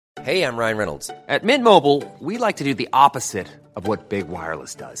Hey, I'm Ryan Reynolds. At Mint Mobile, we like to do the opposite of what Big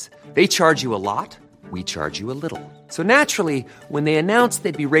Wireless does. They charge you a lot, we charge you a little. So naturally, when they announced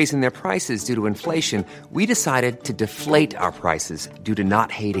they'd be raising their prices due to inflation, we decided to deflate our prices due to not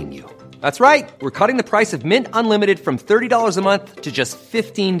hating you. That's right. We're cutting the price of Mint Unlimited from $30 a month to just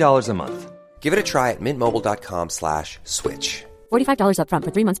 $15 a month. Give it a try at mintmobile.com/switch. $45 up front for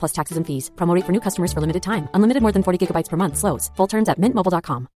 3 months plus taxes and fees. Promo rate for new customers for limited time. Unlimited more than 40 gigabytes per month. Slows full terms at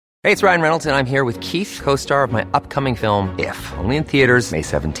mintmobile.com. Hey, it's Ryan Reynolds, and I'm here with Keith, co-star of my upcoming film, If, only in theaters May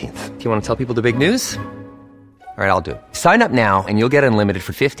 17th. Do you want to tell people the big news? All right, I'll do it. Sign up now and you'll get unlimited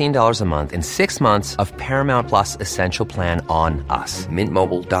for $15 a month and 6 months of Paramount Plus Essential Plan on us.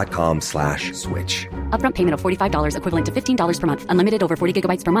 mintmobile.com/switch. Upfront payment of $45 equivalent to $15 per month. Unlimited over 40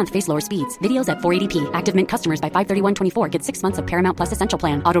 gigabytes per month. Face lower speeds. Videos at 480p. Active Mint customers by 531.24 get 6 months of Paramount Plus Essential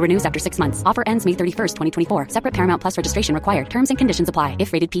Plan. Auto renews after 6 months. Offer ends May 31st, 2024. Separate Paramount Plus registration required. Terms and conditions apply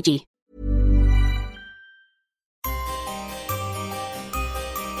if rated PG.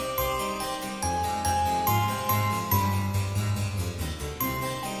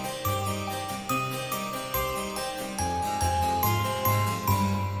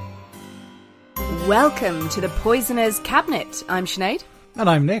 Welcome to the Poisoner's Cabinet. I'm Sinead. And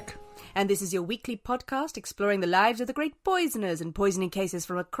I'm Nick. And this is your weekly podcast exploring the lives of the great poisoners and poisoning cases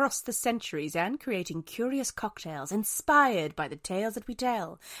from across the centuries and creating curious cocktails inspired by the tales that we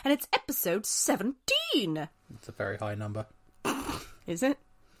tell. And it's episode 17. It's a very high number. Is it?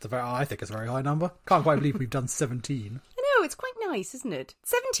 I think it's a very high number. Can't quite believe we've done 17. I know, it's quite nice, isn't it?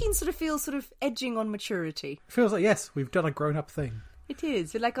 17 sort of feels edging on maturity. It feels like, yes, we've done a grown-up thing. It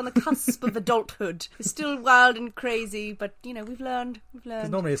is. We're like on the cusp of adulthood. It's still wild and crazy, but, you know, we've learned. Because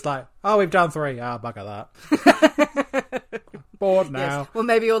normally it's like, oh, we've done 3. Ah, bugger that. Bored now. Yes. Well,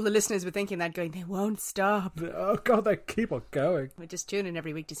 maybe all the listeners were thinking that, going, they won't stop. Oh, God, they keep on going. We're just tuning in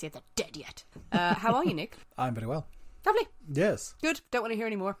every week to see if they're dead yet. How are you, Nick? I'm very well. Lovely. Yes. Good. Don't want to hear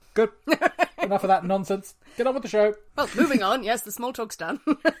any more. Good. Enough of that nonsense. Get on with the show. Well, moving on. Yes, the small talk's done.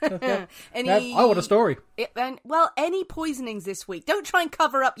 I want a story. Any poisonings this week? Don't try and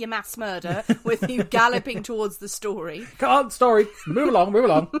cover up your mass murder with you galloping towards the story. Come on, story. Move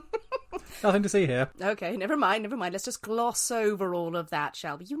along. Nothing to see here. Okay, never mind. Let's just gloss over all of that,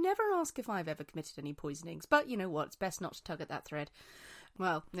 shall we? You never ask if I've ever committed any poisonings, but you know what? It's best not to tug at that thread.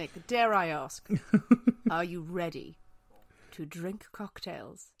 Well, Nick, dare I ask, are you ready to drink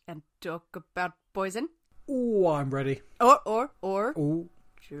cocktails and talk about poison? Oh, I'm ready. Or Ooh.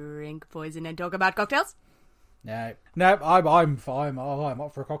 Drink poison and talk about cocktails? No, I'm fine. I'm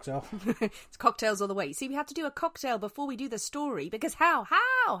up for a cocktail. It's cocktails all the way. See, we have to do a cocktail before we do the story, because how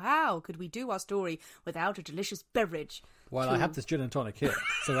could we do our story without a delicious beverage? Well, I have this gin and tonic here,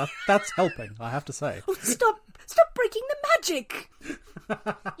 so that's helping, I have to say. Oh, stop breaking the magic!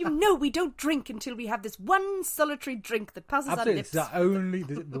 You know we don't drink until we have this one solitary drink that passes our lips. Absolutely,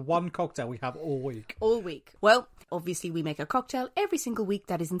 it's the one cocktail we have all week. All week. Well, obviously we make a cocktail every single week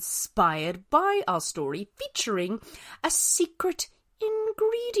that is inspired by our story, featuring a secret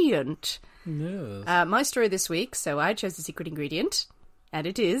ingredient. Yes. My story this week, so I chose the secret ingredient, and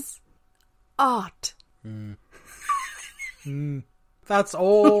it is art. That's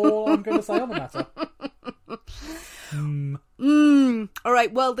all I'm going to say on the matter. All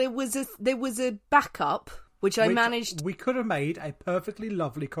right. Well, there was a backup which I managed. We could have made a perfectly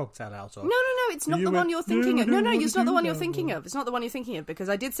lovely cocktail out of. No. It's not the one you're thinking of. No, it's not the one you're thinking of. It's not the one you're thinking of, because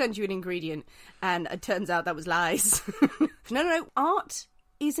I did send you an ingredient, and it turns out that was lies. No. Art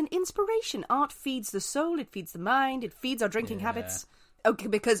is an inspiration. Art feeds the soul. It feeds the mind. It feeds our drinking habits. Okay,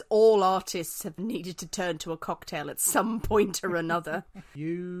 because all artists have needed to turn to a cocktail at some point or another.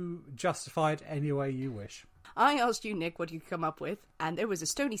 You justify it any way you wish. I asked you, Nick, what you could come up with, and there was a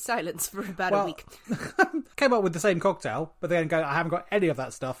stony silence for about a week. Came up with the same cocktail, but then I haven't got any of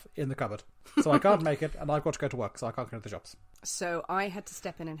that stuff in the cupboard. So I can't make it, and I've got to go to work, so I can't go to the shops. So I had to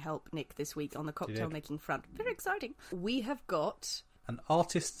step in and help Nick this week on the cocktail making front. Very exciting. We have got... An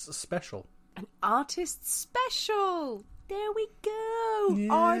artist's special. An artist's special! There we go.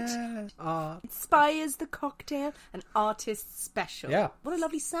 Yeah. Art inspires the cocktail. An artist's special. Yeah. What a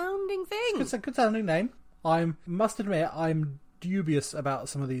lovely sounding thing. It's a good sounding name. I must admit, I'm dubious about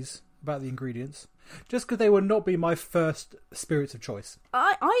some of these, about the ingredients. Just because they would not be my first spirits of choice.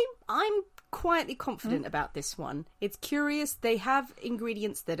 I'm quietly confident about this one. It's curious. They have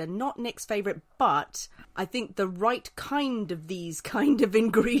ingredients that are not Nick's favourite, but I think the right kind of these kind of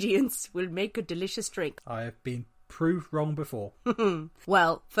ingredients will make a delicious drink. I've been proved wrong before.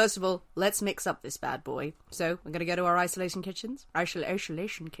 Well, first of all, let's mix up this bad boy. So, we're going to go to our isolation kitchens.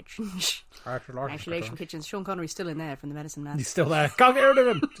 Isolation kitchens. Isolation kitchens. Sean Connery's still in there from the Medicine Man. He's still there. Can't get rid of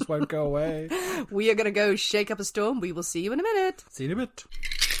him. Just won't go away. We are going to go shake up a storm. We will see you in a minute. See you in a bit.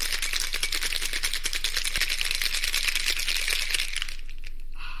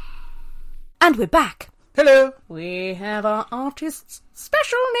 And we're back. Hello. We have our artist's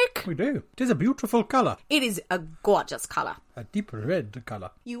special, Nick. We do. It is a beautiful colour. It is a gorgeous colour. A deep red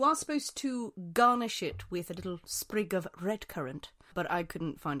colour. You are supposed to garnish it with a little sprig of red currant, but I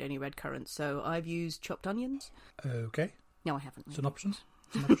couldn't find any red currant, so I've used chopped onions. Okay. No, I haven't. It's an option.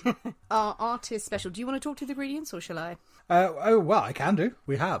 Our artist special. Do you want to talk to the ingredients, or shall I? Well, I can do.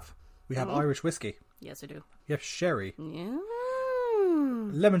 We have Irish whiskey. Yes, I do. You have sherry. Yeah.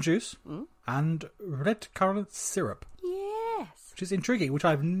 Lemon juice. And red currant syrup. Yes. Which is intriguing, which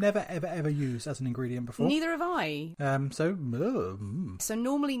I've never, ever used as an ingredient before. Neither have I. So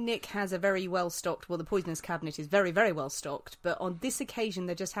normally Nick has a very well-stocked, well, the poisonous cabinet is very, very well-stocked, but on this occasion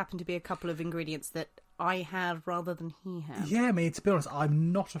there just happened to be a couple of ingredients that I had rather than he had. Yeah, I mean, to be honest,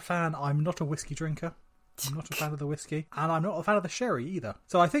 I'm not a fan. I'm not a whiskey drinker. I'm not a fan of the whiskey, and I'm not a fan of the sherry either.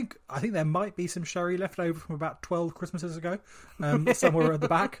 So I think there might be some sherry left over from about 12 Christmases ago, somewhere at the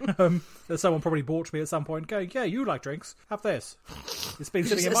back. That someone probably bought me at some point, going, "Yeah, you like drinks? Have this." It's been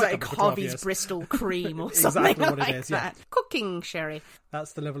sitting in my cupboard for 12 Harvey's years. Bristol cream or something Exactly what like it is, that. yeah. Cooking sherry.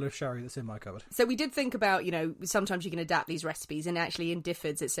 That's the level of sherry that's in my cupboard. So we did think about, sometimes you can adapt these recipes, and actually in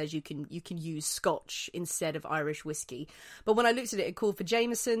Difford's it says you can use Scotch instead of Irish whiskey. But when I looked at it, it called for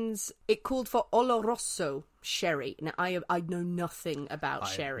Jameson's. It called for Oloroso sherry. Now I know nothing about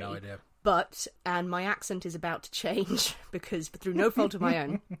sherry. I have no idea. But, and my accent is about to change because through no fault of my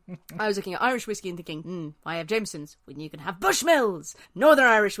own, I was looking at Irish whiskey and thinking, I have Jameson's when you can have Bushmills, Northern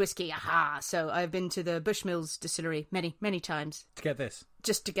Irish whiskey, aha! So I've been to the Bushmills distillery many, many times. To get this?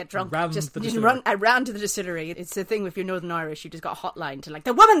 Just to get drunk. I ran to the distillery. It's the thing if you're Northern Irish, you just got a hotline to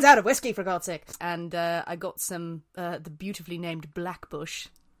the woman's out of whiskey, for God's sake. And I got some, the beautifully named Blackbush.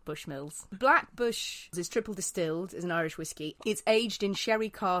 Bushmills. Blackbush is triple distilled, is an Irish whiskey. It's aged in sherry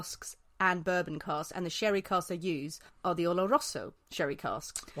casks and bourbon casks, and the sherry casks they use are the Oloroso sherry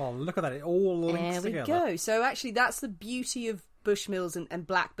casks. Well, look at that, it all links together. There we go. So actually that's the beauty of Bushmills and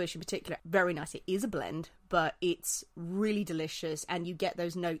Blackbush in particular. Very nice. It is a blend, but it's really delicious, and you get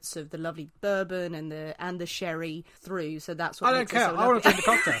those notes of the lovely bourbon and the sherry through. So that's what I don't makes care. it so I want to drink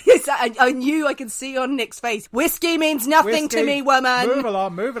the cocktail. Yes, I knew. I could see on Nick's face. Whiskey means nothing to me, woman.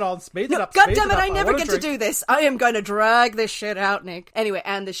 Move it on. Speed it up. God damn it! I never get to do this. I am going to drag this shit out, Nick. Anyway,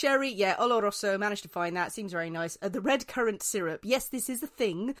 and the sherry, Oloroso, managed to find that. Seems very nice. The red currant syrup. Yes, this is the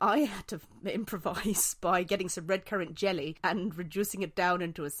thing. I had to improvise by getting some red currant jelly and reducing it down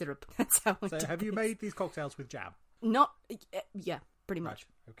into a syrup. That's how I did. So have you made these cocktails with jam? Not, yeah, pretty much.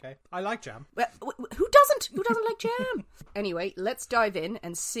 Right. Okay. I like jam. Well, who doesn't? Who doesn't like jam? Anyway, let's dive in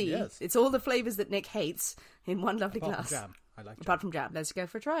and see. Yes. It's all the flavours that Nick hates in one lovely Apart glass. from jam. I like jam. Apart from jam. Let's go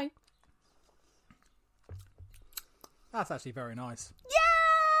for a try. That's actually very nice.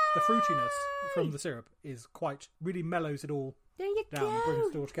 Yeah! The fruitiness from the syrup really mellows it all There you down, go.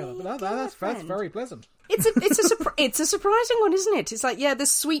 brings it all together. But that's very pleasant. It's a surprising one, isn't it? It's like, the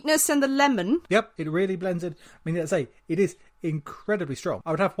sweetness and the lemon. Yep, it really blends it. I mean, let's say it is incredibly strong.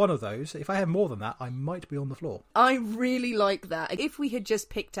 I would have one of those. If I had more than that, I might be on the floor. I really like that. If we had just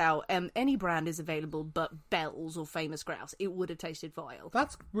picked out any brand is available but Bell's or Famous Grouse, it would have tasted vile.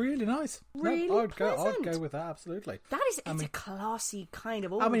 That's really nice. Really I'd pleasant. go with that, absolutely. It's a classy kind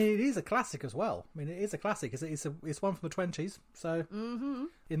of... I mean, it is a classic as well. I mean, it is a classic. It's one from the 20s, so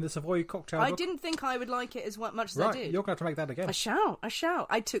in the Savoy cocktail book. I didn't think I would like it as much as right, I did. You're going to have to make that again. I shall.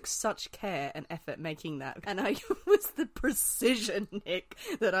 I took such care and effort making that. And I was the precision, Nick,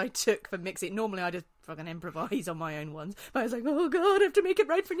 that I took for mixing. Normally I just fucking improvise on my own ones. But I was like, oh God, I have to make it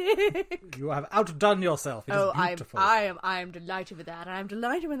right for Nick. You have outdone yourself. It is beautiful. I am delighted with that. And I'm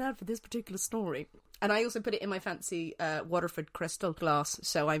delighted with that for this particular story. And I also put it in my fancy Waterford crystal glass.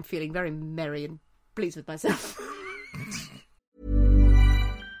 So I'm feeling very merry and pleased with myself.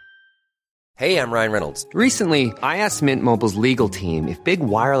 Hey, I'm Ryan Reynolds. Recently, I asked Mint Mobile's legal team if big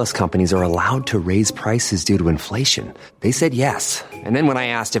wireless companies are allowed to raise prices due to inflation. They said yes. And then when I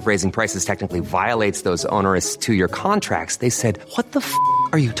asked if raising prices technically violates those onerous 2-year contracts, they said, what the f***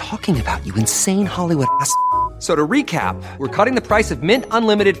 are you talking about, you insane Hollywood ass f- So to recap, we're cutting the price of Mint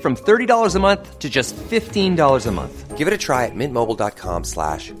Unlimited from $30 a month to just $15 a month. Give it a try at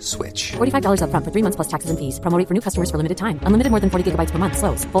mintmobile.com/switch. $45 up front for 3 months plus taxes and fees. Promo rate for new customers for limited time. Unlimited more than 40 gigabytes per month.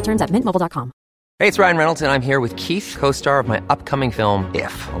 Slows full terms at mintmobile.com. Hey, it's Ryan Reynolds, and I'm here with Keith, co-star of my upcoming film,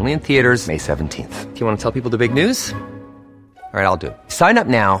 If, only in theaters May 17th. Do you want to tell people the big news? All right, I'll do it. Sign up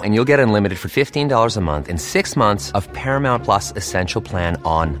now and you'll get unlimited for $15 a month and 6 months of Paramount Plus Essential Plan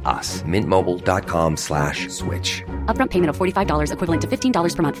on us. MintMobile.com/switch. Upfront payment of $45 equivalent to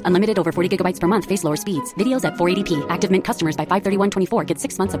 $15 per month. Unlimited over 40 gigabytes per month. Face lower speeds. Videos at 480p. Active Mint customers by 531.24 get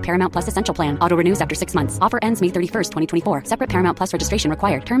 6 months of Paramount Plus Essential Plan. Auto renews after 6 months. Offer ends May 31st, 2024. Separate Paramount Plus registration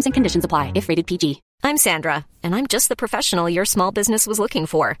required. Terms and conditions apply if rated PG. I'm Sandra, and I'm just the professional your small business was looking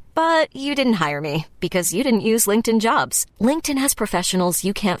for. But you didn't hire me because you didn't use LinkedIn Jobs. LinkedIn has professionals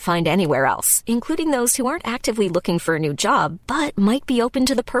you can't find anywhere else, including those who aren't actively looking for a new job, but might be open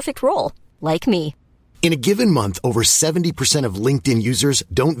to the perfect role, like me. In a given month, over 70% of LinkedIn users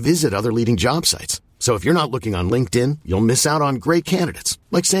don't visit other leading job sites. So if you're not looking on LinkedIn, you'll miss out on great candidates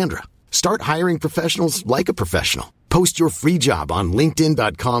like Sandra. Start hiring professionals like a professional. Post your free job on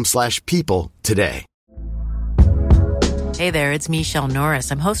linkedin.com/people today. Hey there, it's Michelle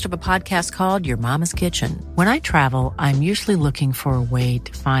Norris. I'm host of a podcast called Your Mama's Kitchen. When I travel, I'm usually looking for a way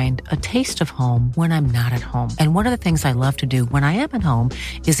to find a taste of home when I'm not at home. And one of the things I love to do when I am at home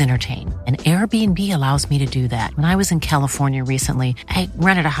is entertain. And Airbnb allows me to do that. When I was in California recently, I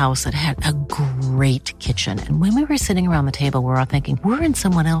rented a house that had a great kitchen. And when we were sitting around the table, we were all thinking, we're in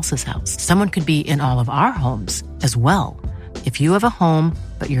someone else's house. Someone could be in all of our homes as well. If you have a home,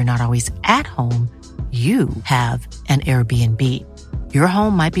 but you're not always at home, you have an Airbnb. Your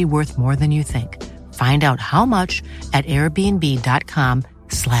home might be worth more than you think. Find out how much at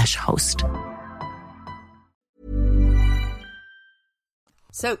airbnb.com/host.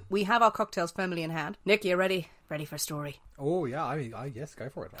 So, we have our cocktails firmly in hand. Nick, you ready? Ready for a story? Oh, yeah, yes, go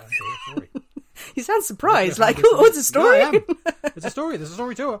for it. I enjoy a story. You sound surprised, like, oh, it's a story? Yeah, I am. It's a story. There's a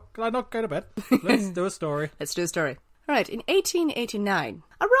story too. Can I not go to bed? Let's do a story. Let's do a story. All right, in 1889,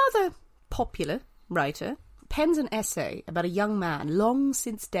 a rather popular writer pens an essay about a young man long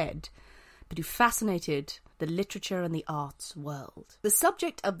since dead, but who fascinated the literature and the arts world. The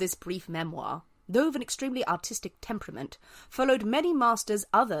subject of this brief memoir, though of an extremely artistic temperament, followed many masters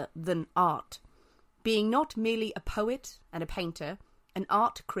other than art, being not merely a poet and a painter, an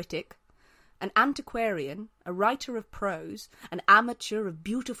art critic, an antiquarian, a writer of prose, an amateur of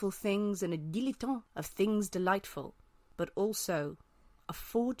beautiful things, and a dilettante of things delightful, but also a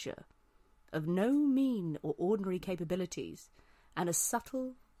forger of no mean or ordinary capabilities, and a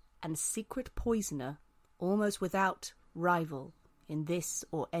subtle and secret poisoner almost without rival in this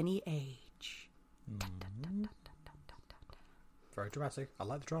or any age. Very dramatic. I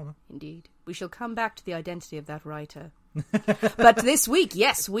like the drama. Indeed. We shall come back to the identity of that writer. But this week,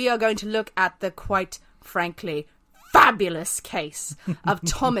 yes, we are going to look at the quite frankly fabulous case of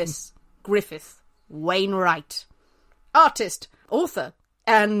Thomas Griffiths Wainewright, artist, author,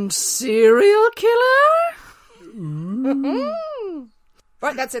 and serial killer?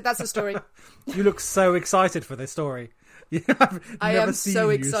 Right, that's it. That's the story. You look so excited for this story. I am so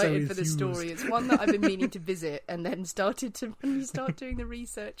excited for this story. It's one that I've been meaning to visit and then started to really start doing the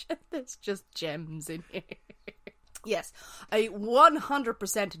research. And there's just gems in here. Yes, a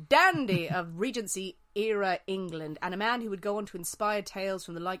 100% dandy of Regency-era England, and a man who would go on to inspire tales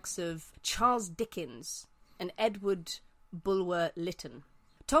from the likes of Charles Dickens and Edward Bulwer Lytton.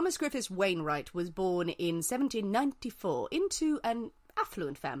 Thomas Griffiths Wainewright was born in 1794 into an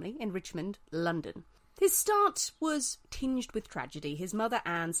affluent family in Richmond, London. His start was tinged with tragedy. His mother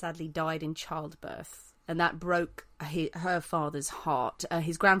Anne sadly died in childbirth, and that broke her father's heart.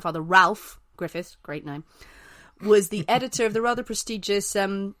 His grandfather Ralph Griffiths, great name, was the editor of the rather prestigious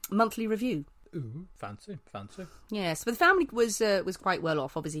Monthly Review. Ooh, fancy. Yes, but the family was quite well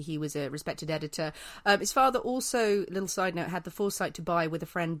off. Obviously, he was a respected editor. His father also, little side note, had the foresight to buy with a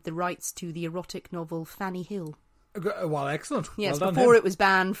friend the rights to the erotic novel Fanny Hill. Well, excellent. Yes, well done, before him. it was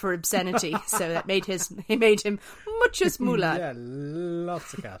banned for obscenity, so that made him muchas moolah. Yeah,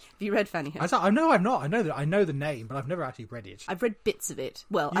 lots of cash. Have you read Fanny Hill? I know I'm not. I know the name, but I've never actually read it. I've read bits of it.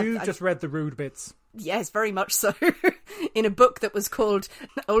 Well, I've just read the rude bits. Yes, very much so. In a book that was called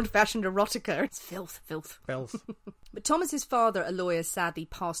Old-Fashioned Erotica. It's filth. But Thomas's father, a lawyer, sadly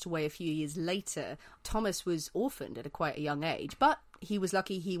passed away a few years later. Thomas was orphaned at quite a young age, but he was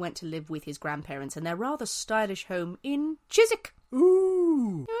lucky he went to live with his grandparents in their rather stylish home in Chiswick.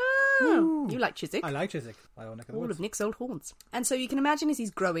 Ooh. Oh, you like Chiswick? I like Chiswick. All of Nick's old haunts. And so you can imagine as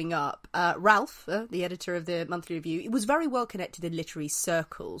he's growing up, Ralph, the editor of the Monthly Review, was very well connected in literary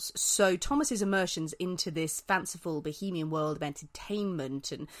circles. So Thomas's immersions into this fanciful bohemian world of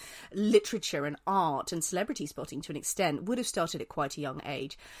entertainment and literature and art and celebrity spotting to an extent would have started at quite a young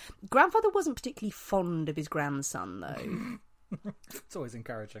age. Grandfather wasn't particularly fond of his grandson, though. It's always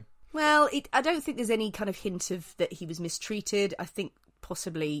encouraging. Well, I don't think there's any kind of hint of that he was mistreated. I think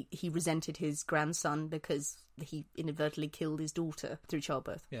possibly he resented his grandson because he inadvertently killed his daughter through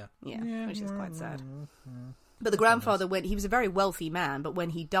childbirth. Yeah, which is quite sad. But the grandfather, he was a very wealthy man, but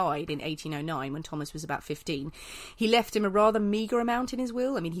when he died in 1809, when Thomas was about 15, he left him a rather meagre amount in his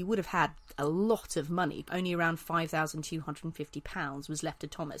will. I mean, he would have had a lot of money. Only around £5,250 was left to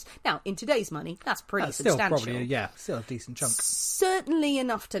Thomas. Now, in today's money, that's pretty substantial. Still a decent chunk. Certainly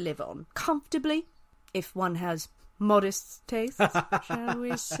enough to live on comfortably, if one has modest tastes, shall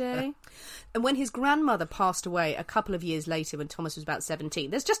we say. And when his grandmother passed away a couple of years later, when Thomas was about 17,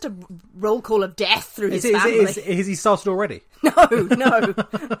 there's just a roll call of death through his family. Is he started already? No.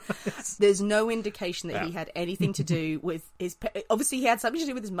 There's no indication that he had anything to do with his... Obviously, he had something to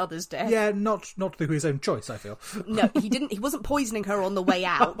do with his mother's death. Yeah, not through his own choice, I feel. No, he didn't. He wasn't poisoning her on the way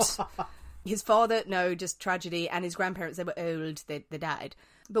out. His father, no, just tragedy. And his grandparents, they were old. They died.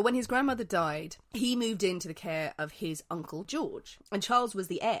 But when his grandmother died, he moved into the care of his uncle George. And Charles was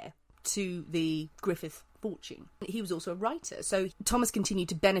the heir to the Griffith fortune. He was also a writer. So Thomas continued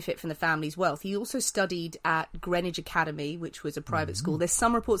to benefit from the family's wealth. He also studied at Greenwich Academy, which was a private school. There's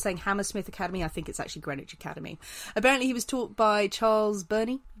some reports saying Hammersmith Academy. I think it's actually Greenwich Academy. Apparently he was taught by Charles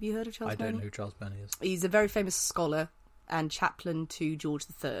Burney. Have you heard of Charles Burney? I don't know who Charles Burney is. He's a very famous scholar and chaplain to George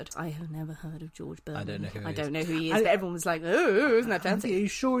III. I have never heard of George Burney. I don't know who he is. I don't know who he is, but everyone was like, oh, isn't that fancy? Are you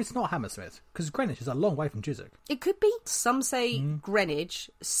sure it's not Hammersmith? Because Greenwich is a long way from Chiswick. It could be. Some say Greenwich,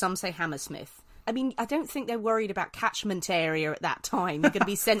 some say Hammersmith. I mean, I don't think they're worried about catchment area at that time. You're going to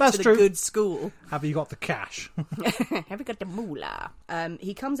be sent to the good school. Have you got the cash? Have you got the moolah?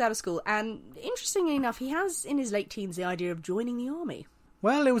 He comes out of school, and interestingly enough, he has in his late teens the idea of joining the army.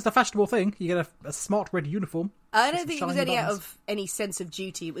 Well, it was the fashionable thing. You get a smart red uniform. I don't think it was any out of any sense of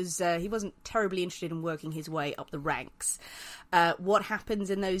duty. It was he wasn't terribly interested in working his way up the ranks. What happens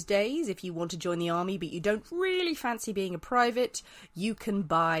in those days, if you want to join the army but you don't really fancy being a private, you can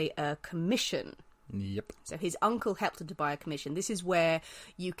buy a commission. Yep. So his uncle helped him to buy a commission. This is where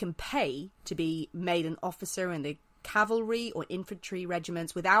you can pay to be made an officer in the cavalry or infantry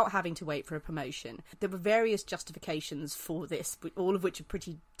regiments without having to wait for a promotion. There were various justifications for this, all of which are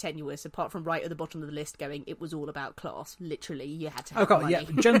pretty tenuous, apart from right at the bottom of the list going, it was all about class. Literally, you had to have money. Yeah,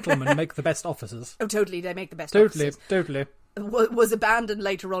 gentlemen make the best officers. Oh, totally, they make the best officers. Totally. Was abandoned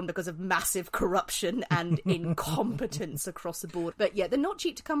later on because of massive corruption and incompetence across the board. But yeah, they're not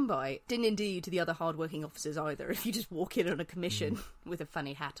cheap to come by. Didn't endear you to the other hard-working officers either, if you just walk in on a commission with a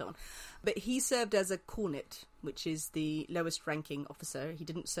funny hat on. But he served as a cornet, which is the lowest ranking officer. He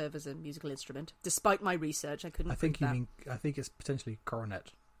didn't serve as a musical instrument. Despite my research, I couldn't prove that. I think it's potentially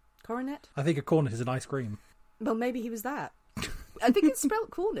coronet. Coronet? I think a cornet is an ice cream. Well, maybe he was that. I think it's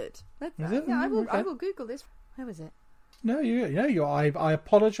spelled cornet. Is it? Yeah, I will Google this. Where was it? No, I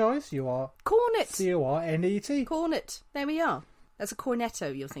apologise. You are... Cornet! C-O-R-N-E-T. Cornet. There we are. That's a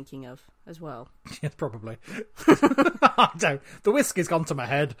cornetto you're thinking of as well. Yes, probably. I don't. The whiskey's gone to my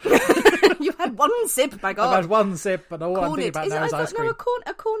head. You've had one sip, by God. I've had one sip, and all I'm thinking about now is ice cream. No,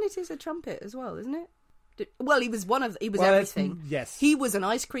 a cornet is a trumpet as well, isn't it? Well, he was everything. Yes. He was an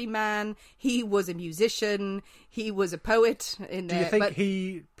ice cream man, he was a musician, he was a poet. Do you think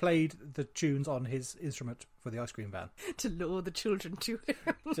he played the tunes on his instrument for the ice cream van? To lure the children to him.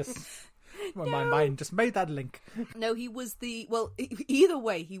 My mind just made that link. No, he was either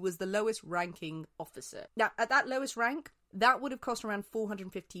way, he was the lowest ranking officer. Now, at that lowest rank, that would have cost around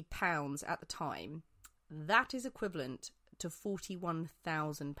 £450 at the time. That is equivalent to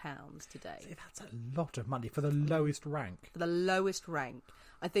 £41,000 today. See, that's a lot of money for the lowest rank. For the lowest rank.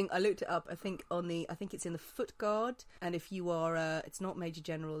 I think I looked it up. I think it's in the foot guard, and if you are, it's not Major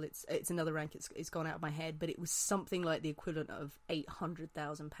General. It's another rank. It's gone out of my head, but it was something like the equivalent of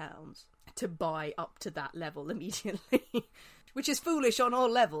 £800,000 to buy up to that level immediately, which is foolish on all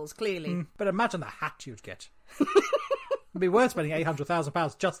levels, clearly. But imagine the hat you'd get. It'd be worth spending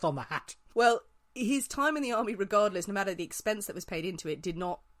 £800,000 just on the hat. Well, his time in the army, regardless, no matter the expense that was paid into it, did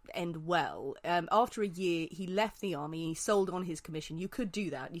not end well. After a year, he left the army. He sold on his commission. You could do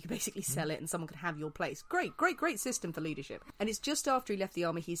that. You could basically sell it and someone could have your place. Great system for leadership. And it's just after he left the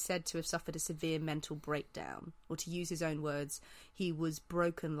army, he's said to have suffered a severe mental breakdown. Or to use his own words, he was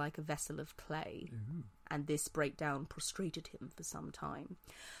broken like a vessel of clay. Ooh. And this breakdown prostrated him for some time.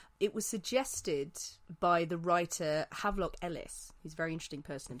 It was suggested by the writer Havelock Ellis, who's a very interesting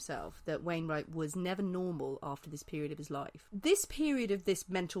person himself, that Wainewright was never normal after this period of his life. This period of this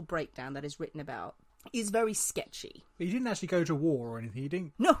mental breakdown that is written about is very sketchy. He didn't actually go to war or anything. He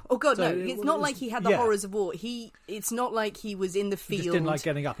didn't. No, oh god, So no. It's not like he had the horrors of war. It's not like he was in the He field. just didn't like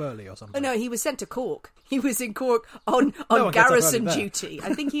getting up early or something. Oh no, he was sent to Cork. He was in Cork on one gets up garrison early there. duty.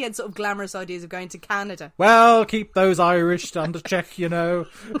 I think he had sort of glamorous ideas of going to Canada. Well, keep those Irish under check, you know.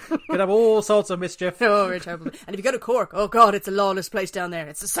 Could have all sorts of mischief. Oh, very terrible. And if you go to Cork, oh god, it's a lawless place down there.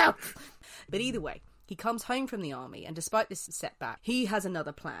 It's the south. But either way, he comes home from the army, and despite this setback, he has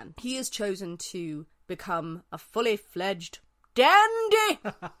another plan. He has chosen to become a fully fledged dandy.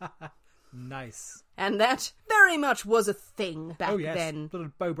 Nice. And that very much was a thing back then. Sort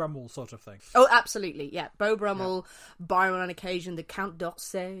of Beau Brummel sort of thing. Oh, absolutely, yeah. Beau Brummel, Byron on occasion, the Count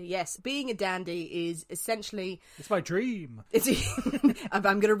d'Orsay. Yes, being a dandy is essentially... It's my dream. I'm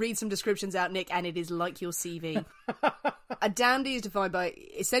going to read some descriptions out, Nick, and it is like your CV. A dandy is defined by...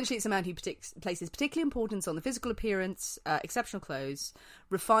 Essentially, it's a man who places particular importance on the physical appearance, exceptional clothes,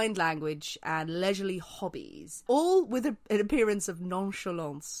 refined language, and leisurely hobbies. All with an appearance of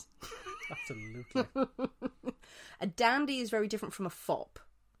nonchalance. Absolutely. A dandy is very different from a fop.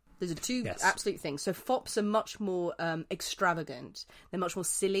 There's two absolute things. So fops are much more extravagant. They're much more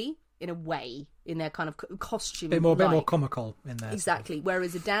silly in a way, in their kind of costume. Bit more comical in there. Exactly.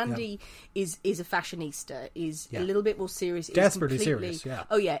 Whereas a dandy is a fashionista, is a little bit more serious. Desperately serious, yeah.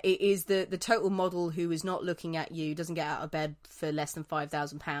 Oh yeah, it is the total model who is not looking at you, doesn't get out of bed for less than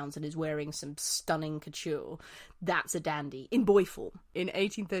 £5,000 and is wearing some stunning couture. That's a dandy, in boy form. In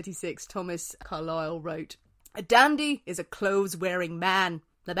 1836, Thomas Carlyle wrote, "A dandy is a clothes-wearing man.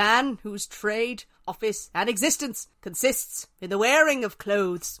 The man whose trade, office, and existence consists in the wearing of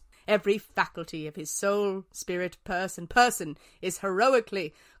clothes. Every faculty of his soul, spirit, person is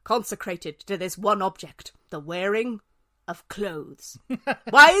heroically consecrated to this one object, the wearing of clothes.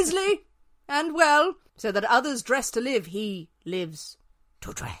 Wisely and well, so that others dress to live, he lives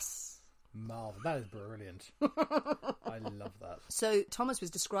to dress." Marvel, that is brilliant. I love that. So Thomas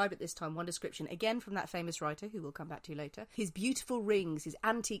was described at this time, one description, again from that famous writer, who we'll come back to later. His beautiful rings, his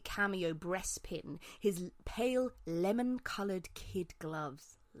anti-cameo breastpin, his pale lemon-coloured kid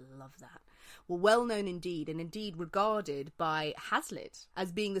gloves. Love that. Were well known indeed, and indeed regarded by Hazlitt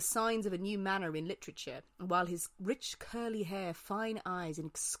as being the signs of a new manner in literature, while his rich curly hair, fine eyes, and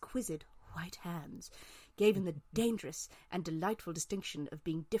exquisite white hands gave him the dangerous and delightful distinction of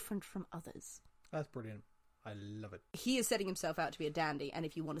being different from others. That's brilliant. I love it. He is setting himself out to be a dandy, and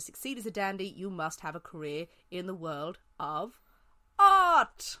if you want to succeed as a dandy, you must have a career in the world of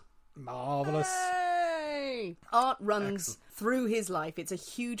art. Marvellous. Hey! Art runs through his life. It's a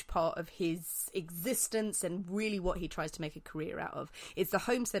huge part of his existence and really what he tries to make a career out of. It's the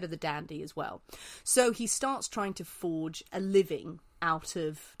homestead of the dandy as well. So he starts trying to forge a living out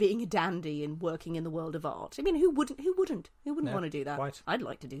of being a dandy and working in the world of art. I mean, who wouldn't want to do that? Quite. I'd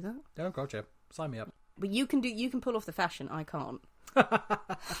like to do that. Oh, gotcha. Sign me up. But you can pull off the fashion. I can't.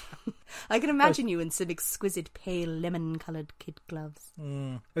 I can imagine you in some exquisite pale lemon-coloured kid gloves.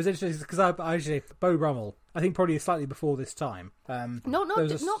 It was interesting because I actually Beau Brummel, I think probably slightly before this time. Not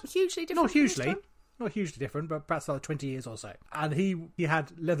hugely different. Not hugely different, but perhaps like 20 years or so. And he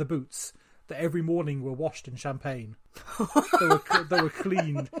had leather boots that every morning were washed in champagne. they were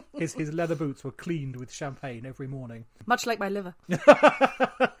cleaned. His leather boots were cleaned with champagne every morning. Much like my liver.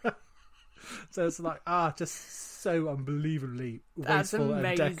 So it's like, just so unbelievably wasteful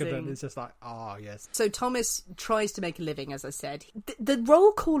and decadent. It's just like, yes. So Thomas tries to make a living, as I said. The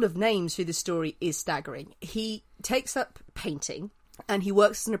roll call of names through the story is staggering. He takes up painting, and he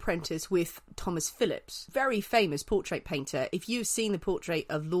works as an apprentice with Thomas Phillips, very famous portrait painter. If you've seen the portrait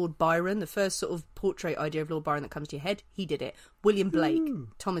of Lord Byron, the first sort of portrait idea of Lord Byron that comes to your head, he did it. William Blake,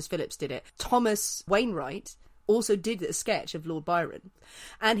 Thomas Phillips did it. Thomas Wainewright also did a sketch of Lord Byron,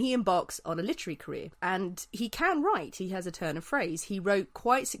 and he embarks on a literary career, and he can write. He has a turn of phrase. He wrote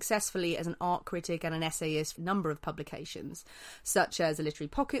quite successfully as an art critic and an essayist for a number of publications, such as a literary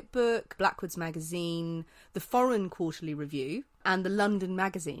pocketbook, Blackwood's Magazine, the Foreign Quarterly Review, and the London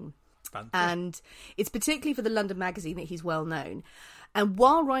Magazine. Fancy. And it's particularly for the London Magazine that he's well known. And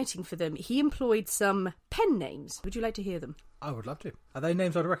while writing for them, he employed some pen names. Would you like to hear them? I would love to. Are they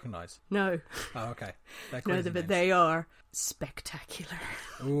names I'd recognise? No. Oh, okay. They're No, crazy but names. they are spectacular.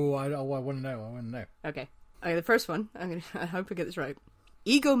 Oh, I want to know. Okay, the first one, I hope I get this right.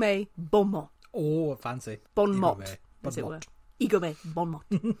 Igome Bonmot. Oh, fancy. Bonmot, as it were. Igome Bonmot.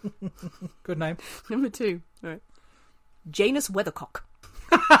 Good name. Number 2. All right. Janus Weathercock.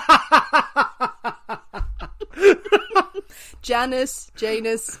 Janus,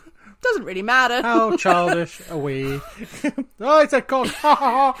 doesn't really matter. How childish are we? Oh, it's a cock.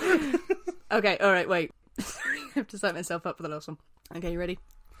 Okay, alright, wait. I have to set myself up for the last one. Okay, you ready?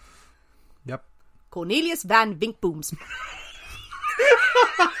 Yep. Cornelius van Vinkbooms.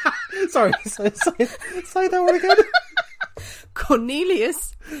 Sorry, say that one again.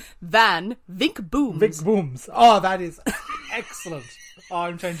 Cornelius van Vinkbooms. Vinkbooms. Oh, that is excellent. Oh,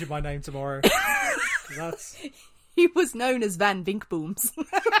 I'm changing my name tomorrow. That's... He was known as Van Vinkbooms.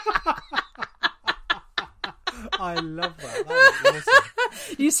 I love that. That is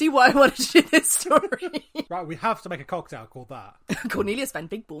awesome. You see why I wanted to do this story. Right, we have to make a cocktail called that. Cornelius van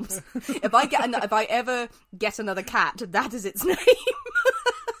Vinkbooms. If I ever get another cat, that is its name.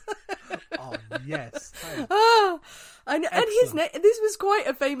 Oh, yes. And his name, this was quite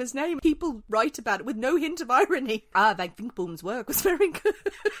a famous name. People write about it with no hint of irony. Van Vinkboom's work was very good.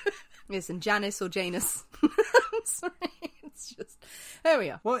 Yes, and Janus or Janus. I'm sorry, it's just... There we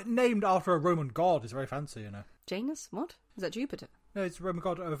are. Well, named after a Roman god is very fancy, you know. Janus? What? Is that Jupiter? No, it's a Roman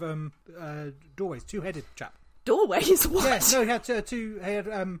god of doorways, two-headed chap. Doorways? What? Yeah, no, he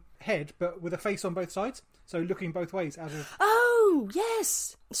had head, but with a face on both sides, so looking both ways out of... Oh,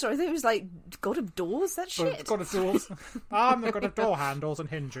 yes! Sorry, I thought it was like God of Doors, that shit. God of Doors. I'm the god of door handles and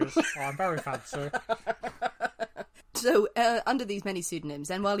hinges. Oh, I'm very fancy. So, under these many pseudonyms,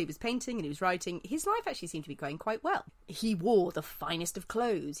 and while he was painting and he was writing, his life actually seemed to be going quite well. He wore the finest of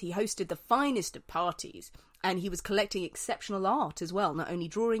clothes, he hosted the finest of parties, and he was collecting exceptional art as well, not only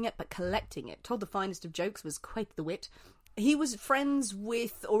drawing it, but collecting it. Told the finest of jokes, was quite the wit. He was friends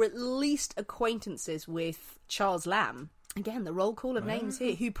with, or at least acquaintances with, Charles Lamb. Again, the roll call of names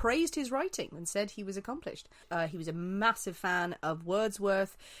here, who praised his writing and said he was accomplished. He was a massive fan of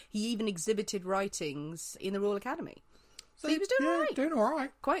Wordsworth. He even exhibited writings in the Royal Academy. So he was doing all right. Doing all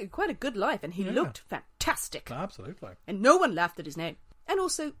right. Quite a good life, and he looked fantastic. Absolutely. And no one laughed at his name. And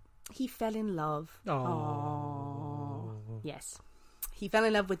also, he fell in love. Oh. Yes. He fell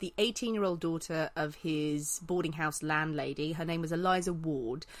in love with the 18-year-old daughter of his boarding house landlady. Her name was Eliza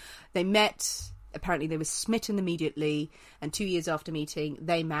Ward. They met... Apparently they were smitten immediately, and 2 years after meeting,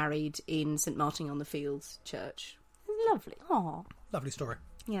 they married in St. Martin-on-the-Fields Church. Lovely. Aww. Lovely story.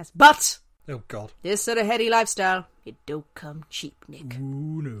 Yes. But... Oh, God. This sort of heady lifestyle, it don't come cheap, Nick.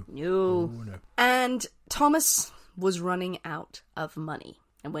 Ooh, no. No. Ooh, no. And Thomas was running out of money.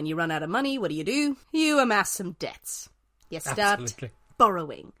 And when you run out of money, what do? You amass some debts. You start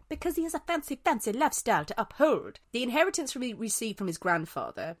borrowing, because he has a fancy lifestyle to uphold. The inheritance he received from his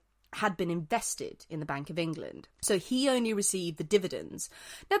grandfather had been invested in the Bank of England, so he only received the dividends.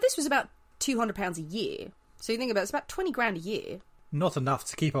 Now, this was about £200 a year, so you think about it, it's about 20 grand a year. Not enough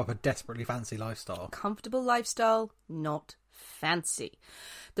to keep up a desperately fancy lifestyle. Comfortable lifestyle, not fancy.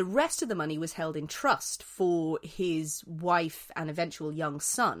 The rest of the money was held in trust for his wife and eventual young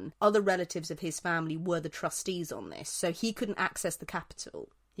son. Other relatives of his family were the trustees on this, so he couldn't access the capital.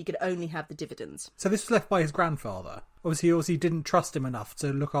 He could only have the dividends. So this was left by his grandfather? Obviously didn't trust him enough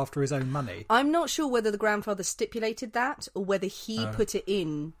to look after his own money. I'm not sure whether the grandfather stipulated that or whether he put it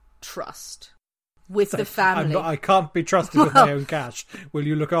in trust with the family. I can't be trusted with my own cash. Will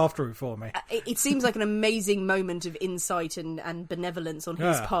you look after it for me? It seems like an amazing moment of insight and benevolence on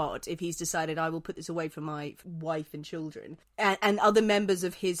his part if he's decided, I will put this away from my wife and children. And other members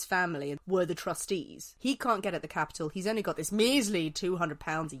of his family were the trustees. He can't get at the capital. He's only got this measly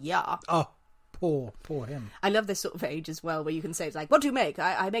 £200 a year. Oh, poor him. I love this sort of age as well, where you can say, it's like, what do you make?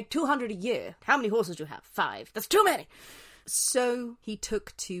 I make 200 a year. How many horses do you have? 5. That's too many. So he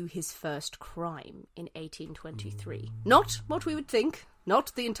took to his first crime in 1823. Not what we would think.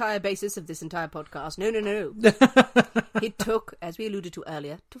 Not the entire basis of this entire podcast. No. He took, as we alluded to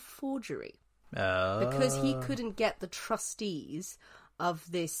earlier, to forgery. Because he couldn't get the trustees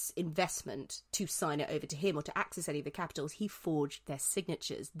of this investment to sign it over to him or to access any of the capitals. He forged their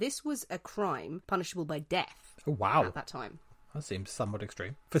signatures. This was a crime punishable by death. Oh, wow. At that time. That seems somewhat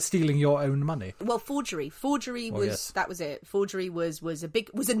extreme. For stealing your own money. Well, forgery was, that was it. Forgery was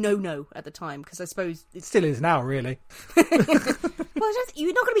a no-no at the time, because I suppose... It still is now, really. Well,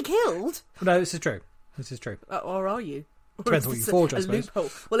 you're not going to be killed. No, this is true. Or are you? Depends what you forge, I suppose. Loophole.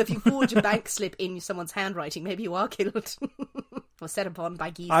 Well, if you forge a bank slip in someone's handwriting, maybe you are killed. Or set upon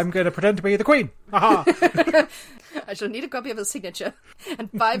by geese. I'm going to pretend to be the Queen. Aha! I shall need a copy of your signature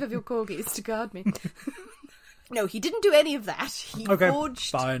and 5 of your corgis to guard me. No, he didn't do any of that. He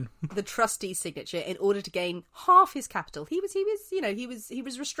forged the trustee's signature in order to gain half his capital. He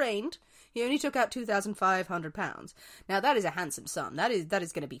was restrained. He only took out £2,500. Now that is a handsome sum. That is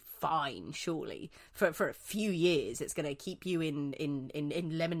going to be fine, surely, for a few years. It's going to keep you in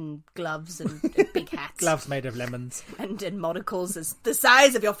lemon gloves and big hats. Gloves made of lemons and monocles as the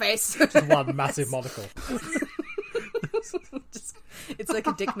size of your face. Just one massive monocle. It's like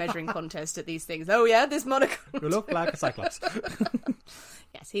a dick measuring contest at these things. Oh yeah, this monocle. You look like a cyclops.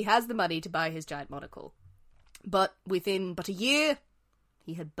 Yeah. Yes, he has the money to buy his giant monocle. But within but a year,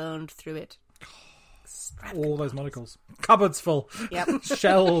 he had burned through it. All those monocles. Cupboards full. Yep.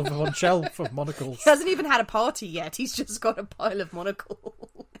 Shelf on shelf of monocles. He hasn't even had a party yet. He's just got a pile of monocles.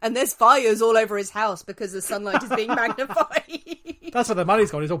 And there's fires all over his house because the sunlight is being magnified. That's where the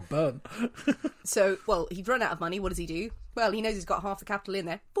money's gone. It's all burnt. So, well, he'd run out of money. What does he do? Well, he knows he's got half the capital in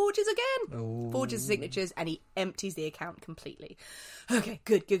there. Forges again. Oh. Forges the signatures, and he empties the account completely. Okay,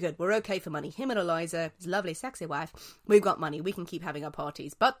 good. We're okay for money. Him and Eliza, his lovely, sexy wife, we've got money. We can keep having our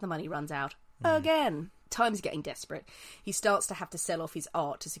parties. But the money runs out again. Time's getting desperate. He starts to have to sell off his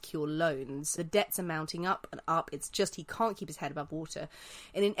art to secure loans. The debts are mounting up and up. It's just he can't keep his head above water.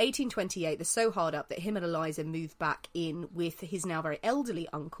 And in 1828, they're so hard up that him and Eliza moved back in with his now very elderly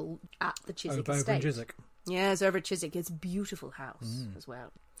uncle at the Chiswick estate. Over in Chiswick. Yeah, it's over at Chiswick. It's a beautiful house as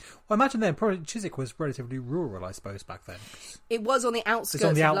well. Well, I imagine then probably Chiswick was relatively rural, I suppose, back then. It was on the outskirts It's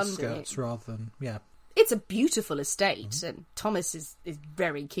on the of outskirts London. rather than, yeah. It's a beautiful estate, and Thomas is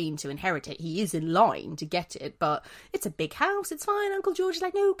very keen to inherit it. He is in line to get it, but it's a big house. It's fine. Uncle George is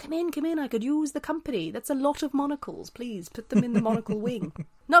like, no, come in. I could use the company. That's a lot of monocles. Please, put them in the monocle wing.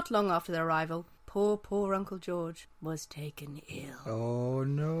 Not long after their arrival, poor Uncle George was taken ill. Oh,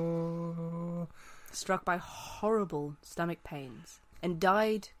 no. Struck by horrible stomach pains and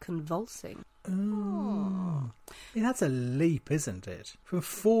died convulsing. Oh. I mean, that's a leap, isn't it? From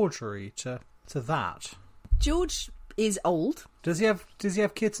forgery to that. George is old. Does he have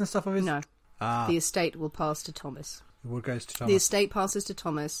kids and stuff of his? No. Ah. The estate will pass to Thomas. What goes to Thomas? The estate passes to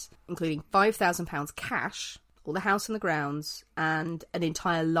Thomas, including £5,000 cash, all the house and the grounds, and an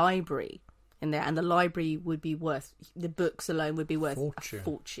entire library in there. And the library would be worth, the books alone would be worth a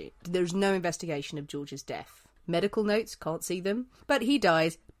fortune. There's no investigation of George's death. Medical notes, can't see them. But he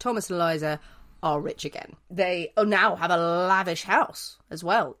dies. Thomas and Eliza are rich again. They now have a lavish house as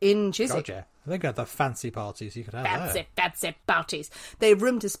well in Chiswick. Gotcha. I think I had the fancy parties you could have there. Fancy parties. They have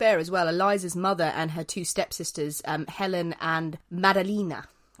room to spare as well. Eliza's mother and her two stepsisters, Helen and Madalena,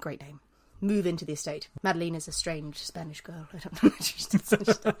 great name, move into the estate. Madalena's a strange Spanish girl. I don't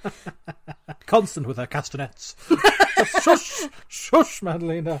know. Constant with her castanets. Shush,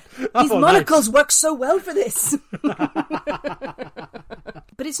 Madalena. These monocles work so well for this.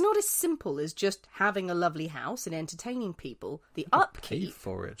 But it's not as simple as just having a lovely house and entertaining people. The upkeep Pay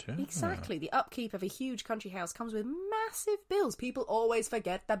for it. Yeah. Exactly. The upkeep of a huge country house comes with massive bills. People always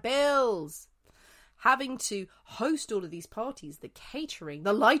forget the bills. Having to host all of these parties, the catering,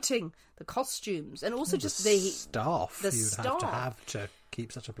 the lighting, the costumes, and also just the staff you'd have to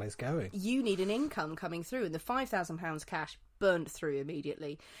keep such a place going. You need an income coming through, and the £5,000 cash burned through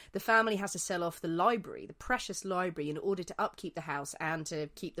immediately. The family has to sell off the library, the precious library, in order to upkeep the house and to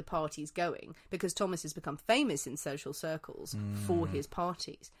keep the parties going, because Thomas has become famous in social circles for his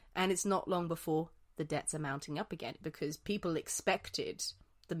parties. And it's not long before the debts are mounting up again, because people expected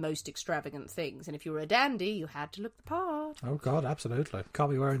the most extravagant things, and if you were a dandy, you had to look the part. Oh God, absolutely.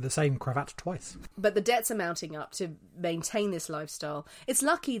 Can't be wearing the same cravat twice. But the debts are mounting up to maintain this lifestyle. It's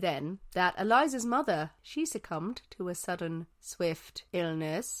lucky then that Eliza's mother, she succumbed to a sudden, swift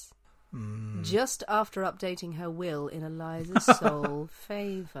illness just after updating her will in Eliza's sole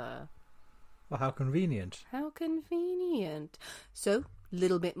favour. Well, how convenient. How convenient. So,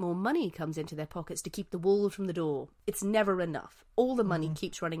 little bit more money comes into their pockets to keep the wall from the door. It's never enough. All the money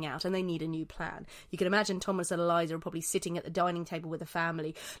keeps running out, and they need a new plan. You can imagine Thomas and Eliza are probably sitting at the dining table with the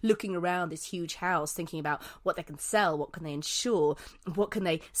family, looking around this huge house, thinking about what they can sell, what can they insure, what can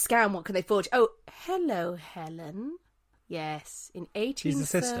they scam, what can they forge. Oh, hello, Helen. Yes, in 1830. She's the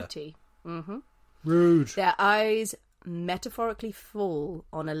sister. Mm-hmm. Rude. Their eyes metaphorically fall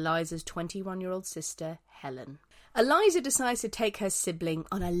on Eliza's 21-year-old sister, Helen. Eliza decides to take her sibling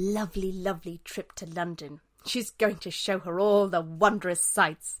on a lovely, lovely trip to London. She's going to show her all the wondrous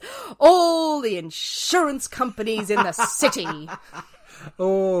sights, all the insurance companies in the city.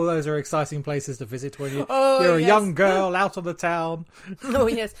 Oh, those are exciting places to visit when you're a young girl out on the town. Oh,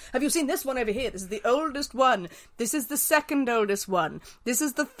 yes. Have you seen this one over here? This is the oldest one. This is the second oldest one. This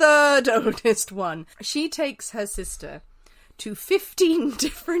is the third oldest one. She takes her sister to 15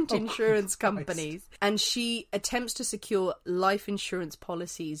 different insurance companies, and she attempts to secure life insurance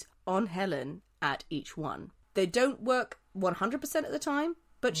policies on Helen at each one. They don't work 100% of the time,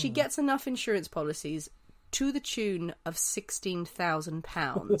 but she gets enough insurance policies to the tune of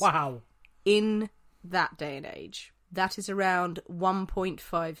 £16,000. Wow. In that day and age. That is around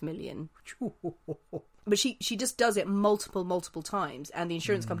 1.5 million. But she just does it multiple times, and the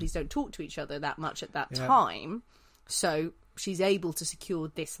insurance companies don't talk to each other that much at that time, so she's able to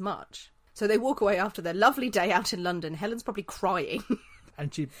secure this much. So they walk away after their lovely day out in London. Helen's probably crying.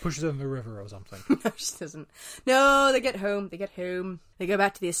 And she pushes them in the river or something. No, she doesn't. No, they get home. They go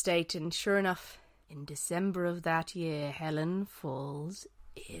back to the estate, and sure enough, in December of that year, Helen falls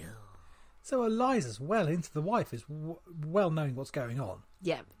ill. So Eliza's well into the wife is well knowing what's going on.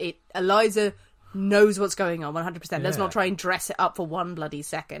 Yeah, Eliza knows what's going on 100%. Yeah. Let's not try and dress it up for one bloody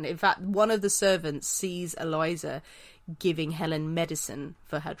second. In fact, one of the servants sees Eliza giving Helen medicine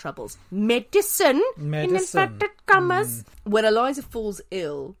for her troubles. Medicine? In inverted commas. When Eliza falls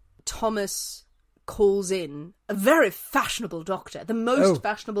ill, Thomas calls in a very fashionable doctor, the most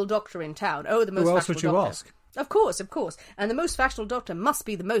fashionable doctor in town. Oh, the most Who else fashionable would you doctor. ask? Of course. And the most fashionable doctor must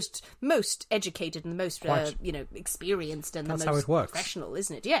be the most educated and the most, experienced and That's the most how it works. professional,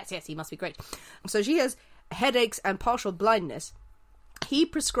 isn't it? Yes, he must be great. So she has headaches and partial blindness. He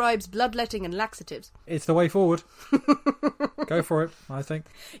prescribes bloodletting and laxatives. It's the way forward. Go for it, I think.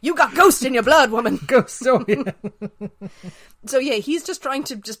 You got ghost in your blood, woman! Ghost, oh yeah. So yeah, he's just trying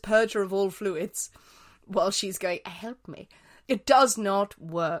to just purge her of all fluids while she's going, help me. It does not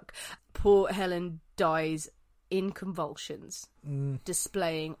work. Poor Helen dies in convulsions,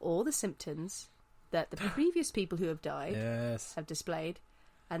 displaying all the symptoms that the previous people who have died have displayed,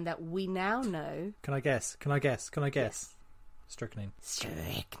 and that we now know. Can I guess? Yes. Strychnine.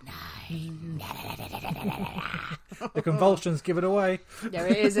 Strychnine. The convulsions give it away. There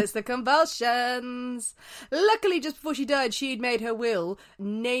it is, it's the convulsions. Luckily, just before she died, she had made her will,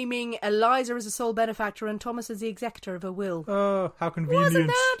 naming Eliza as a sole benefactor and Thomas as the executor of her will. Oh, how convenient. Wasn't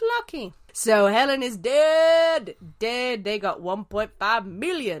that lucky? So Helen is dead. They got 1.5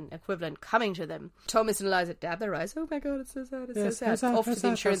 million equivalent coming to them. Thomas and Eliza dab their eyes. Oh my God, it's so sad. It's so sad. Off to the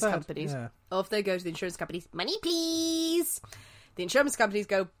insurance companies. Yeah. Off they go to the insurance companies. Money, please. The insurance companies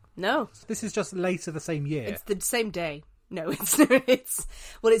go, no. This is just later the same year. It's the same day. No, it's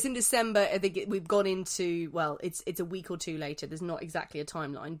in December. I think we've gone into, it's a week or two later. There's not exactly a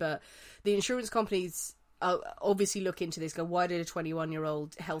timeline, but the insurance companies obviously look into this, go, why did a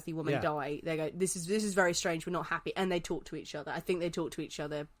 21-year-old healthy woman die? They go, this is very strange, we're not happy. And they talk to each other. I think they talk to each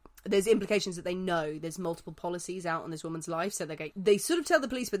other. There's implications that they know there's multiple policies out on this woman's life, so they sort of tell the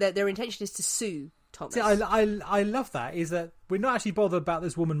police, but their intention is to sue Thomas. See, I love that, is that we're not actually bothered about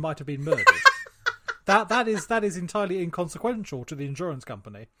this woman might have been murdered. that is entirely inconsequential to the insurance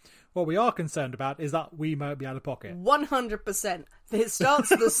company. What we are concerned about is that we might be out of pocket. 100%. It starts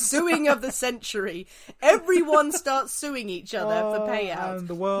the suing of the century. Everyone starts suing each other for payouts. And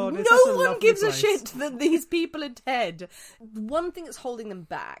the world is no one gives a shit that these people are dead. One thing that's holding them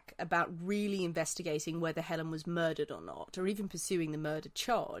back about really investigating whether Helen was murdered or not, or even pursuing the murder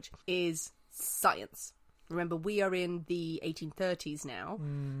charge, is science. Remember, we are in the 1830s now,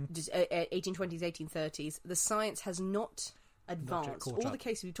 1820s, 1830s. The science has not advanced. All the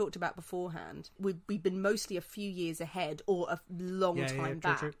cases we talked about beforehand, we've been mostly a few years ahead or a long time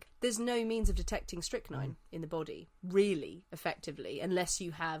back. True. There's no means of detecting strychnine in the body, really, effectively, unless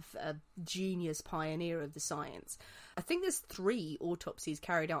you have a genius pioneer of the science. I think there's 3 autopsies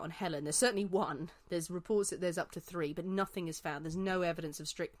carried out on Helen. There's certainly 1. There's reports that there's up to 3, but nothing is found. There's no evidence of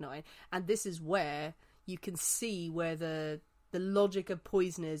strychnine. And this is where you can see where the logic of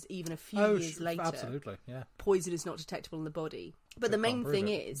poisoners, even a few years later, absolutely, yeah. Poison is not detectable in the body. But the main thing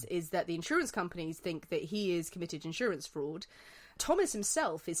is that the insurance companies think that he is committed insurance fraud. Thomas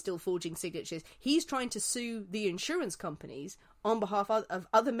himself is still forging signatures. He's trying to sue the insurance companies on behalf of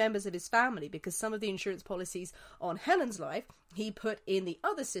other members of his family, because some of the insurance policies on Helen's life he put in the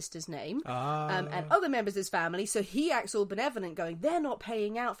other sister's name and other members of his family, so he acts all benevolent, going, they're not